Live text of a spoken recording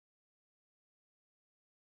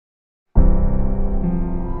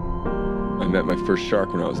met my first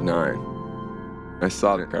shark when I was 9. I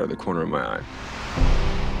saw it out of the corner of my eye.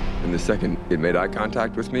 And the second it made eye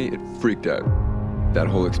contact with me, it freaked out. That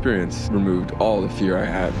whole experience removed all the fear I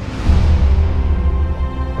had.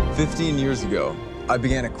 15 years ago, I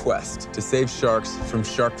began a quest to save sharks from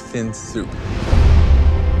shark fin soup.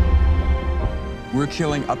 We're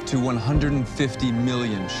killing up to 150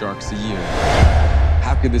 million sharks a year.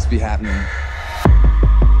 How could this be happening?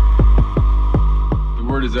 The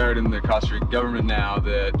word is out in the Costa Rica government now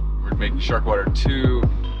that we're making Sharkwater 2.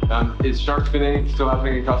 Is shark finning still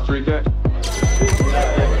happening in Costa Rica? It's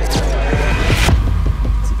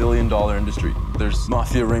 $1 billion industry. There's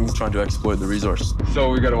mafia rings trying to exploit the resource. So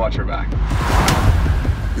we gotta watch our back.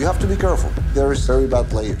 You have to be careful. There is very bad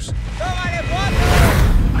players.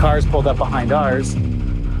 Cars pulled up behind ours.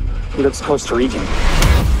 He looks Costa Rican.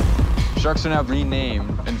 Sharks are now renamed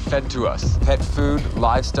and fed to us. Pet food,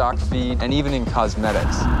 livestock feed, and even in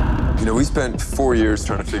cosmetics. You know, we spent 4 years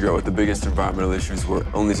trying to figure out what the biggest environmental issues were,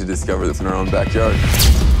 only to discover this in our own backyard.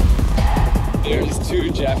 There's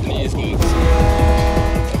 2 Japanese geese.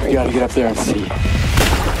 We gotta get up there and see.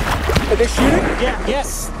 Are they shooting? Yeah,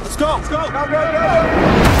 yes. Let's go. Let's go. Go, go,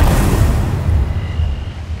 go!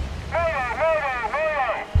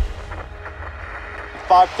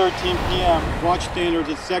 5:13 p.m. Watch standards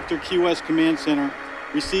at Sector QS Command Center.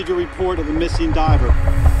 Received a report of a missing diver.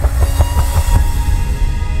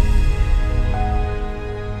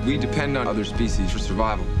 We depend on other species for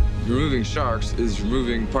survival. Removing sharks is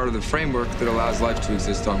removing part of the framework that allows life to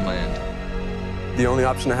exist on land. The only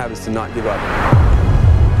option I have is to not give up.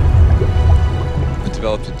 I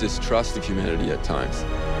developed a distrust of humanity at times.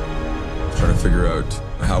 Trying to figure out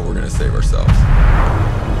how we're going to save ourselves.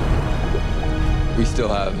 We still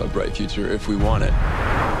have a bright future if we want it,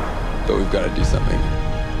 but we've got to do something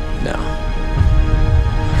now.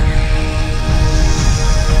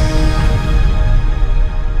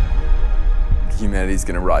 Humanity's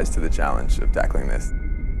going to rise to the challenge of tackling this.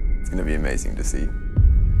 It's going to be amazing to see.